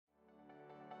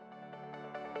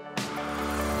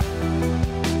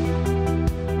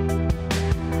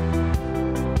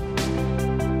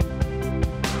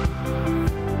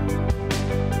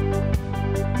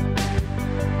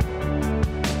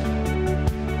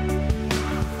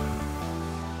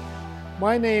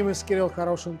My name is Kirill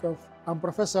Karoshenkov. I'm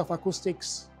professor of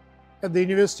acoustics at the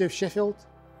University of Sheffield,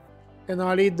 and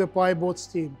I lead the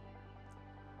Pipebots team.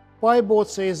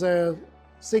 Pipebots is a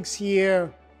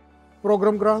 6-year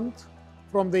program grant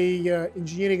from the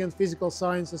Engineering and Physical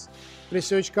Sciences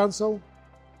Research Council.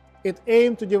 It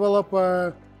aimed to develop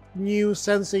a new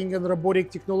sensing and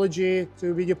robotic technology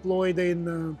to be deployed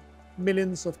in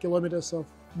millions of kilometers of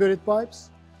buried pipes.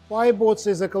 Pipebots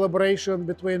is a collaboration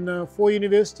between 4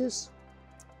 universities: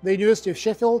 the University of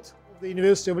Sheffield, the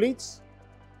University of Leeds,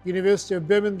 University of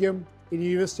Birmingham, and the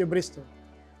University of Bristol.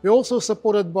 We're also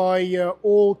supported by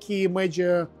all key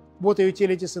major water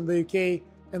utilities in the UK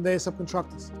and their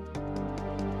subcontractors.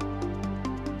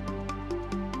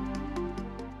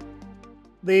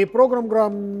 The program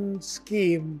grant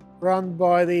scheme run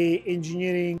by the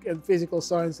Engineering and Physical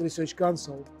Science Research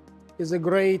Council is a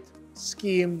great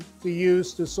scheme to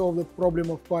use to solve the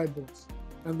problem of pipebots.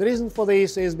 And the reason for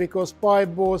this is because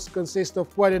pipebots consist of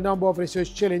quite a number of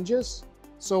research challenges,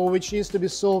 which needs to be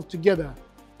solved together.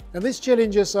 And these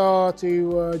challenges are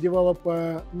to develop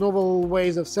novel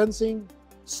ways of sensing,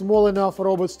 small enough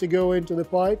robots to go into the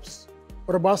pipes,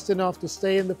 robust enough to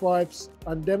stay in the pipes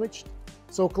undamaged,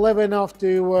 so clever enough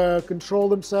to control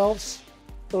themselves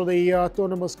through the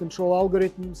autonomous control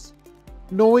algorithms,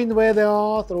 knowing where they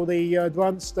are through the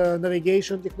advanced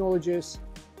navigation technologies,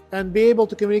 and be able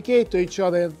to communicate to each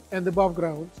other and above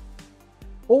ground.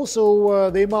 Also,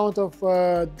 the amount of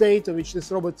data which these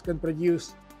robots can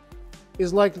produce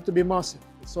is likely to be massive.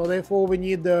 So therefore, we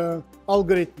need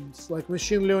algorithms like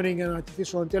machine learning and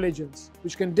artificial intelligence,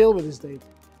 which can deal with this data.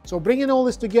 So bringing all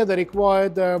this together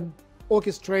required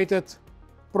orchestrated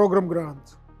program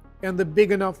grant and the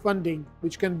big enough funding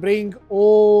which can bring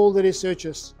all the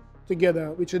researchers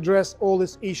together, which address all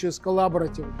these issues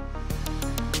collaboratively.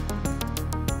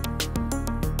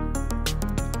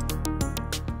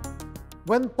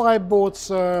 When Pipebots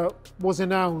was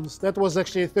announced, that was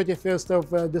actually 31st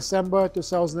of December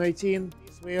 2018.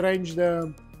 We arranged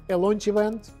a launch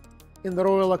event in the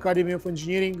Royal Academy of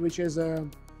Engineering, which is a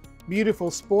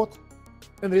beautiful spot.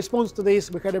 In response to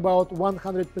this, we had about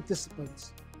 100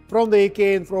 participants from the UK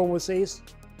and from overseas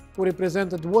who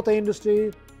represented water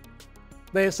industry,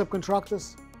 their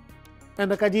subcontractors,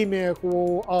 and academia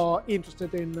who are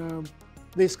interested in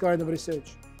this kind of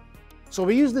research. So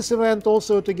we use this event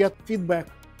also to get feedback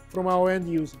from our end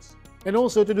users and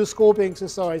also to do scoping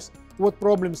exercise what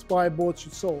problems Pipebots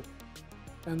should solve.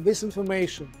 And this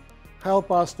information help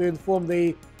us to inform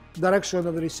the direction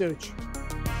of the research.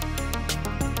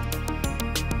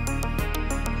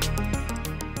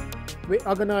 We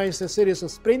organize a series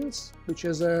of sprints, which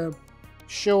is a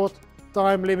short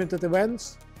time-limited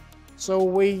events. So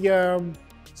we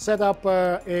set up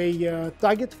a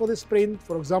target for the sprint,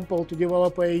 for example, to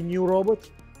develop a new robot,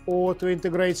 or to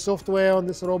integrate software on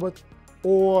this robot,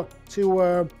 or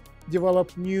to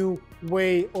develop new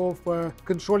way of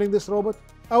controlling this robot.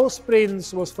 Our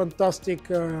sprints was fantastic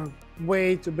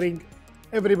way to bring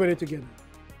everybody together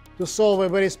to solve a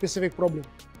very specific problem.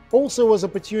 Also was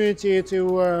opportunity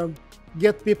to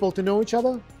get people to know each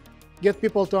other, get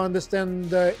people to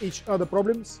understand each other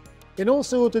problems, and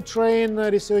also to train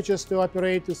researchers to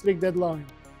operate to strict deadline.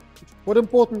 What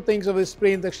important things of this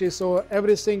sprint actually, so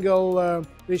every single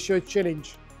research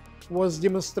challenge was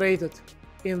demonstrated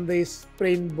in this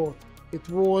sprint board. It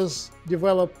was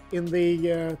developed in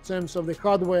the terms of the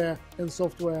hardware and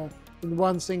software in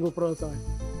one single prototype.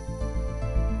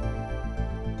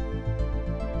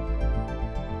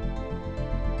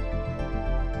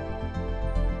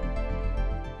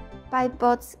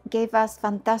 Pipebots gave us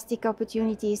fantastic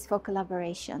opportunities for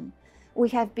collaboration. We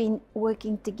have been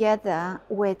working together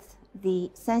with the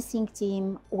sensing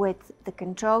team, with the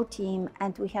control team,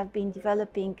 and we have been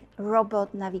developing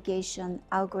robot navigation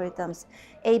algorithms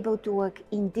able to work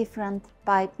in different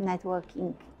pipe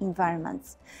networking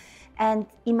environments. And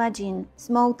imagine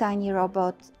small tiny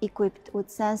robots equipped with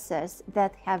sensors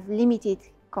that have limited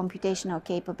computational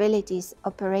capabilities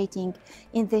operating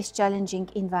in this challenging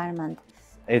environment.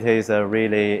 It is a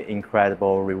really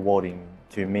incredible, rewarding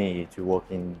to me to work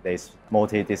in this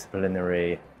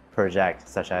multidisciplinary project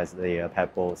such as the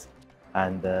Pipebots.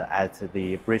 And at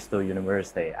the Bristol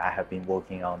University, I have been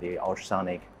working on the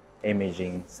ultrasonic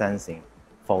imaging sensing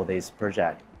for this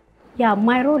project. Yeah,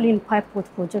 my role in Pipebot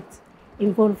project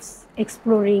involves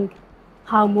exploring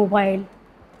how mobile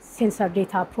sensor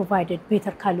data provided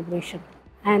better calibration.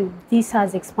 And this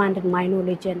has expanded my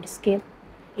knowledge and skill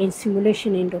in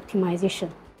simulation and optimization.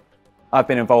 I've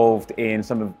been involved in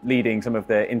leading some of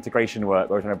the integration work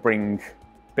where we're trying to bring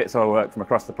bits of our work from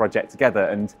across the project together,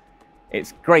 and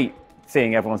it's great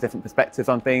seeing everyone's different perspectives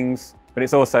on things, but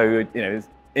it's also,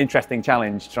 interesting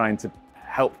challenge trying to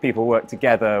help people work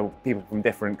together, people from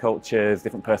different cultures,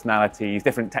 different personalities,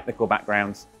 different technical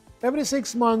backgrounds. Every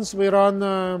 6 months we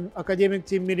run academic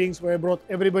team meetings where I brought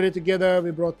everybody together.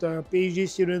 We brought PhD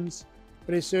students,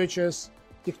 researchers,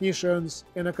 technicians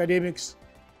and academics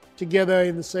together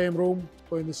in the same room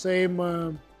or in the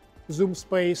same Zoom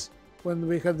space when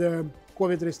we had the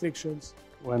COVID restrictions.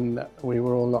 When we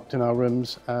were all locked in our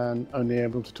rooms and only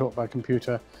able to talk by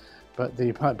computer, but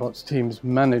the Pipebots teams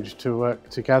managed to work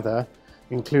together,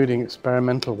 including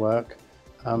experimental work,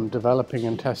 developing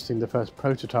and testing the first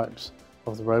prototypes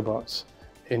of the robots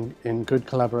in good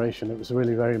collaboration. It was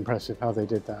really very impressive how they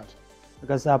did that.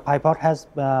 Because Pipebot has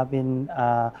been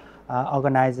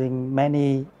organizing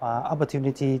many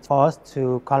opportunities for us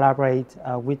to collaborate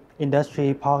with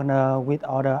industry partner, with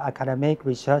other academic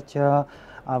researcher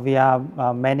via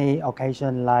many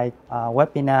occasions like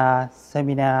webinar,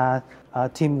 seminar,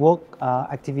 teamwork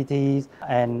activities,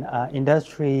 and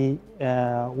industry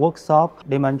workshop,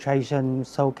 demonstration,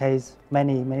 showcase,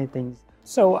 many things.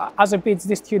 So as a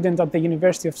PhD student at the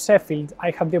University of Sheffield,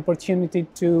 I have the opportunity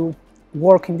to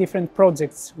work in different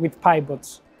projects with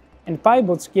Pipebots. And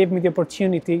Pipebots gave me the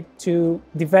opportunity to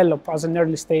develop as an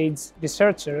early stage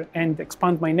researcher and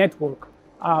expand my network,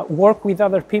 work with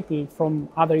other people from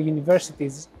other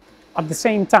universities, at the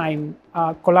same time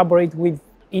collaborate with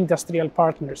industrial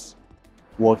partners.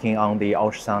 Working on the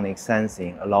ultrasonic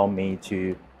sensing allowed me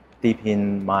to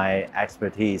deepen my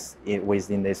expertise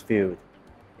within this field,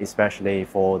 especially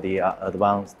for the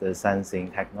advanced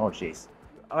sensing technologies.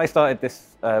 I started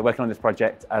working on this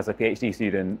project as a PhD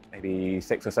student maybe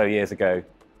 6 or so years ago.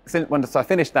 Once I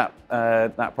finished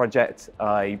that project,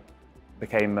 I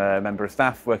became a member of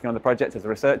staff working on the project as a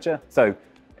researcher. So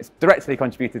it's directly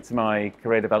contributed to my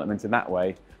career development in that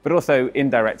way, but also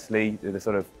indirectly the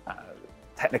sort of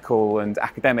technical and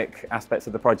academic aspects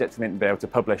of the project meant to be able to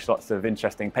publish lots of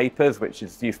interesting papers, which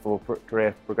is useful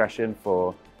career progression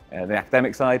for the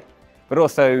academic side, but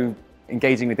also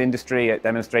engaging with industry at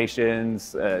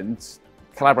demonstrations and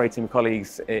collaborating with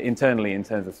colleagues internally in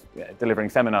terms of delivering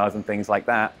seminars and things like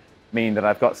that mean that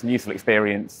I've got some useful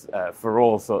experience for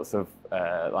all sorts of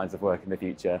lines of work in the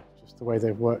future. Just the way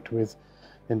they've worked with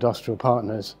industrial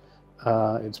partners,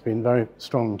 it's been very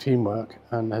strong teamwork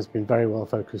and has been very well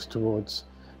focused towards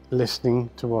listening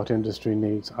to what industry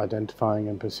needs, identifying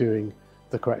and pursuing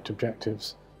the correct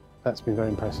objectives. That's been very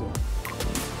impressive.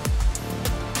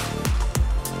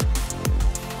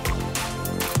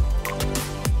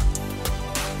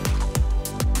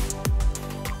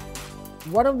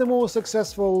 One of the most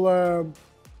successful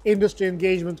industry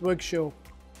engagement workshops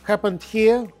happened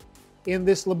here in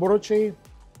this laboratory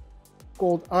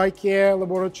called iCare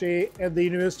Laboratory at the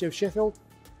University of Sheffield,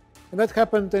 and that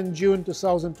happened in June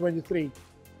 2023.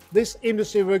 This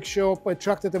industry workshop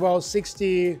attracted about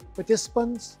 60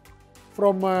 participants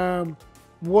from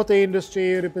water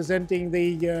industry representing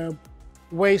the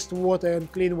wastewater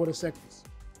and clean water sectors.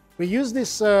 We use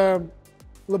this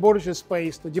laboratory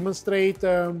space to demonstrate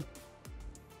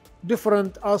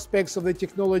different aspects of the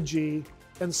technology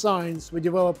and science we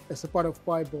developed as a part of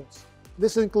Pipebots.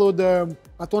 This includes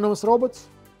autonomous robots,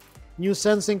 new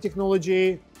sensing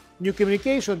technology, new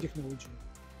communication technology,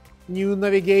 new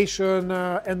navigation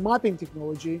and mapping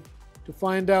technology to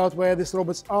find out where these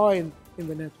robots are in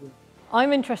the network.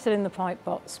 I'm interested in the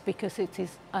Pipebots because it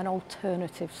is an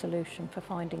alternative solution for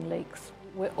finding leaks.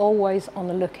 We're always on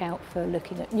the lookout for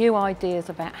looking at new ideas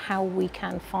about how we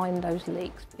can find those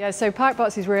leaks. Yeah, so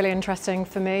Pipebots is really interesting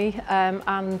for me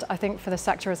and I think for the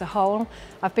sector as a whole.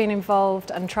 I've been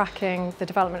involved and tracking the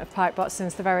development of Pipebots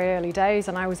since the very early days,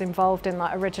 and I was involved in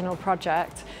that original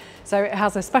project. So it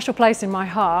has a special place in my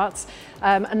heart,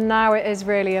 and now it is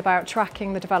really about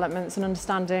tracking the developments and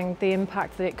understanding the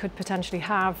impact that it could potentially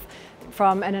have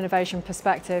from an innovation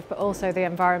perspective, but also the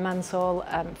environmental,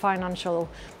 financial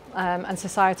and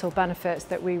societal benefits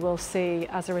that we will see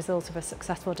as a result of a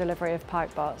successful delivery of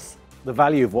Pipebots. The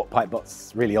value of what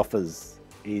Pipebots really offers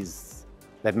is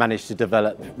they've managed to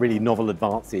develop really novel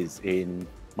advances in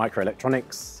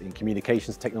microelectronics, in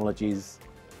communications technologies,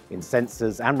 in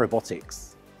sensors and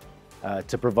robotics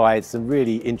to provide some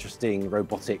really interesting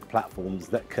robotic platforms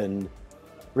that can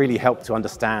really help to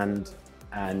understand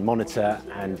and monitor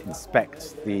and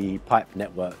inspect the pipe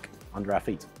network under our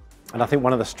feet. And I think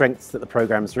one of the strengths that the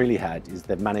program's really had is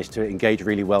they've managed to engage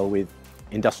really well with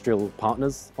industrial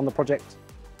partners on the project,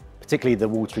 particularly the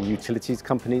water and utilities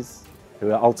companies,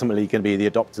 who are ultimately going to be the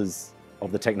adopters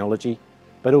of the technology,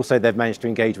 but also they've managed to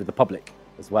engage with the public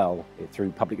as well through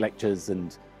public lectures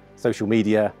and social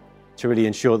media to really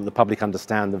ensure that the public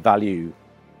understand the value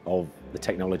of the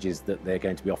technologies that they're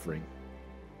going to be offering.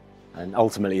 And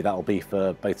ultimately that will be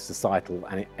for both societal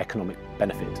and economic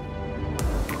benefit.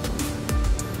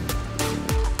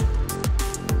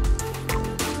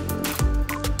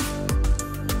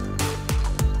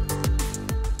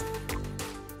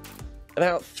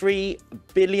 About 3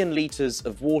 billion litres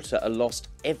of water are lost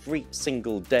every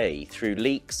single day through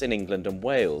leaks in England and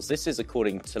Wales. This is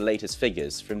according to latest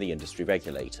figures from the industry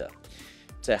regulator.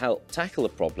 To help tackle the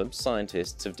problem,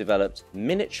 scientists have developed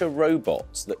miniature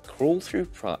robots that crawl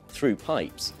through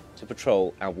pipes to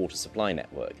patrol our water supply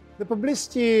network. The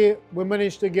publicity we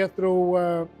managed to get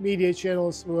through media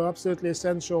channels were absolutely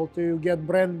essential to get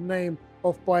brand name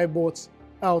of Pipebots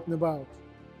out and about.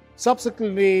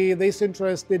 Subsequently, this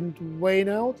interest didn't wane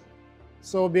out,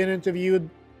 so being interviewed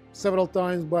several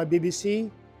times by BBC,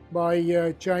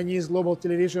 by Chinese global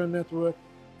television network,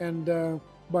 and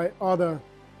by other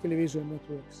television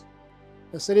networks.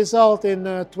 As a result, in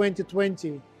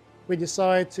 2020, we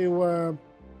decided to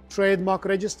trademark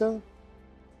register,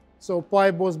 so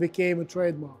Pipebots became a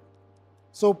trademark.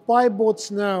 So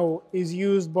Pipebots now is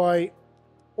used by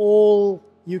all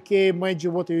UK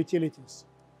major water utilities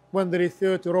when they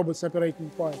refer to robots operating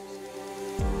pipes.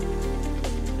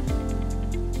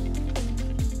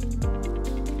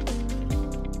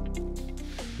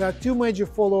 There are two major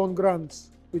follow-on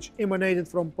grants which emanated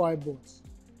from Pipebots.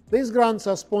 These grants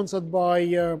are sponsored by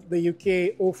the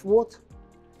UK Ofwat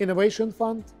Innovation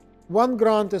Fund. One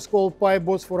grant is called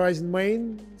Pipebots for Rising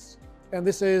Mains, and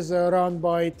this is run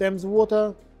by Thames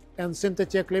Water and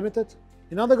Synthetech Limited.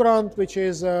 Another grant, which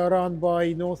is run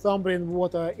by Northumbrian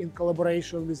Water in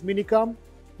collaboration with Minicam,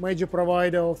 major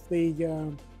provider of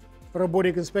the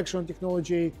robotic inspection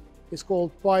technology, is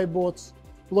called Pipebots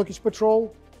Blockage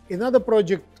Patrol. Another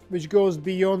project which goes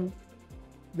beyond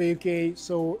the UK,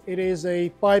 so it is a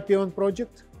Pipeon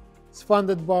project. It's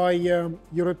funded by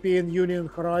European Union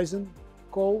Horizon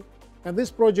call, and this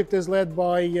project is led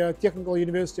by Technical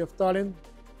University of Tallinn.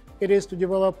 It is to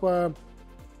develop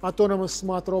autonomous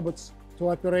smart robots to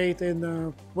operate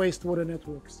in wastewater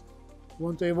networks. We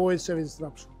want to avoid service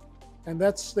disruption. And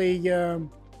that's the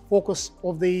focus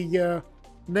of the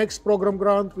next program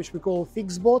grant, which we call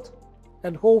FixBot.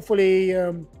 And hopefully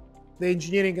the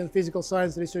Engineering and Physical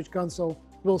Science Research Council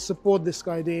will support this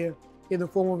idea in the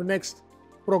form of a next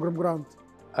program grant.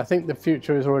 I think the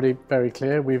future is already very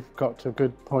clear. We've got to a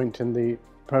good point in the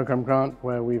program grant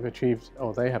where we've achieved,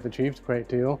 or they have achieved, a great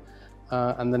deal.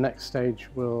 And the next stage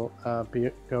will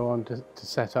go on to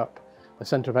set up a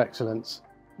Centre of Excellence.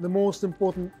 The most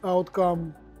important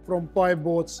outcome from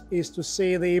Pipebots is to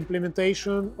see the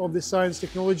implementation of the science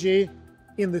technology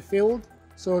in the field.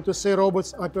 So to see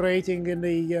robots operating in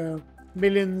the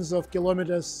millions of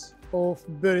kilometers of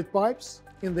buried pipes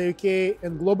in the UK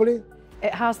and globally.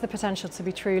 It has the potential to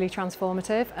be truly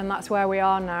transformative, and that's where we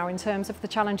are now. In terms of the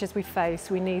challenges we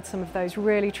face, we need some of those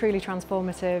really truly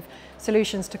transformative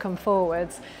solutions to come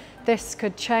forwards. This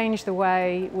could change the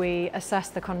way we assess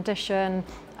the condition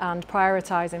and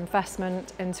prioritise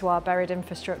investment into our buried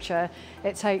infrastructure.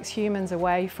 It takes humans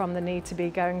away from the need to be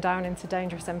going down into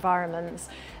dangerous environments,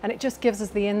 and it just gives us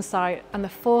the insight and the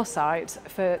foresight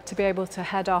to be able to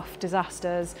head off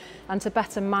disasters and to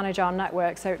better manage our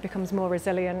network so it becomes more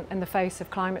resilient in the face of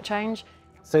climate change.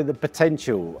 So the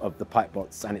potential of the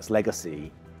Pipebots and its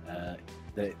legacy that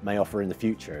it may offer in the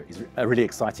future is a really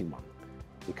exciting one,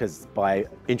 because by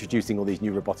introducing all these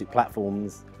new robotic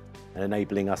platforms and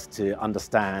enabling us to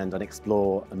understand and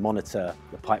explore and monitor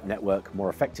the pipe network more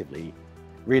effectively,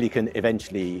 really can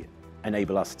eventually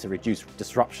enable us to reduce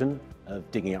disruption of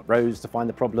digging up roads to find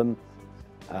the problem,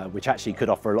 which actually could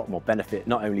offer a lot more benefit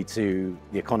not only to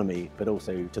the economy but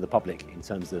also to the public in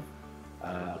terms of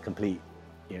complete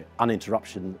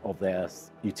uninterruption of their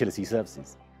utility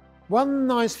services. One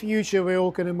nice future we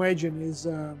all can imagine is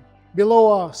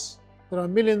below us there are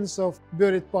millions of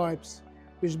buried pipes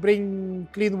which bring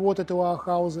clean water to our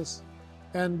houses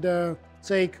and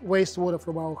take wastewater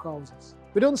from our houses.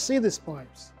 We don't see these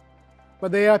pipes,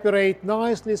 but they operate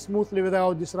nicely, smoothly,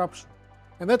 without disruption.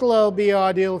 And that will be our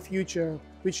ideal future,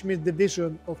 which means the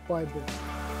vision of Pipebots.